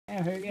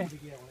gonna hurt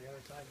you.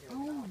 Oh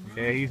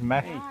my Yeah, he's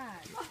mad.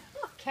 God.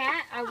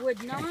 Cat, I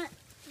would not.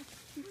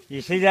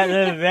 You see that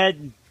little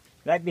red,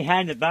 right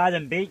behind the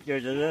bottom beak,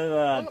 there's a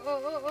little,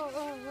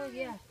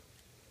 Yeah.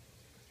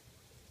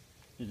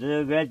 there's a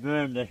little red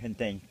worm looking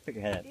thing. Pick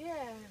your head up. Yeah.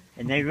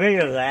 And they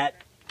wiggle that,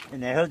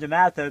 and they hold their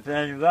mouth open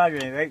underwater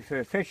and wait for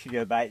a fish to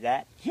go bite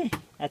that.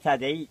 That's how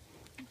they eat.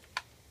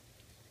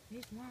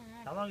 He's mine.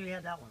 How long have you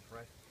had that one,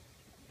 Fred?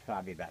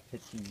 Probably about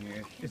 15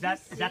 years. Is that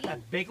the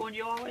big one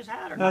you always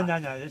had, or No,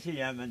 not? no, this is a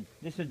young one.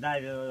 This one's not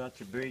even old enough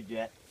to breed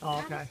yet. Oh, How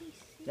okay. does he see?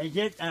 They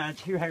get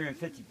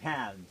 250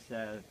 pounds,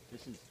 so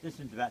this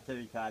one's about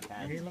 35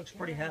 pounds. He looks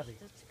pretty Gosh, heavy.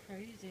 That's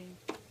crazy.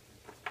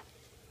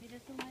 He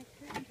doesn't like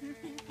critters.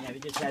 Yeah, we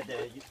just had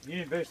the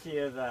University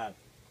of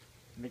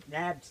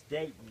McNabb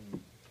State,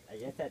 and I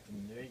guess that's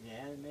in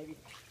Louisiana, maybe.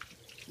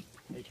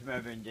 They come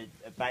over and did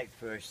a bite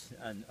for us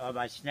on all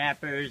my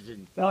snappers,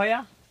 and Oh,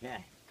 yeah? yeah,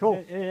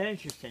 Cool. It's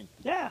interesting.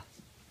 Yeah.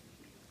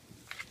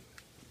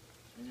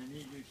 And then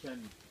these are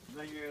some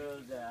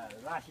 1-year-old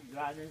Rossi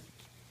gliders.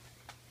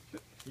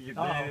 These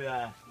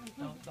are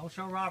blue. Don't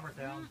show Robert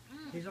down.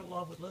 He's in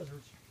love with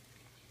lizards.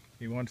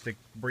 He wants to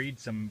breed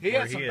some He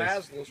where had some is.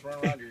 basilisks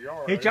running around your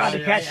yard. He tried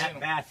to catch-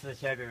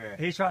 basilisk everywhere.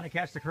 He's trying to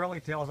catch the curly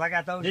tails. I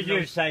got those. These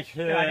are such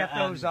I got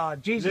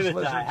those Jesus Lewis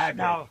lizards. hybrid.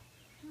 Now,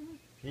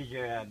 These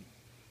are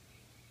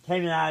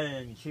Cayman Island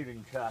and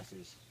Cuban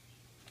crosses.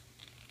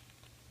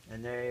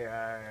 And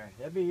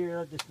they'll be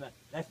here this month,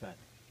 next month.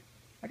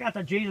 I got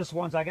the Jesus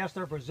ones. I guess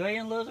they're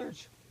Brazilian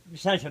lizards.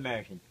 Central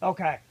American.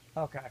 Okay.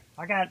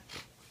 I got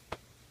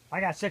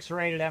 6 or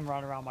 8 of them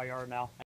running around my yard now.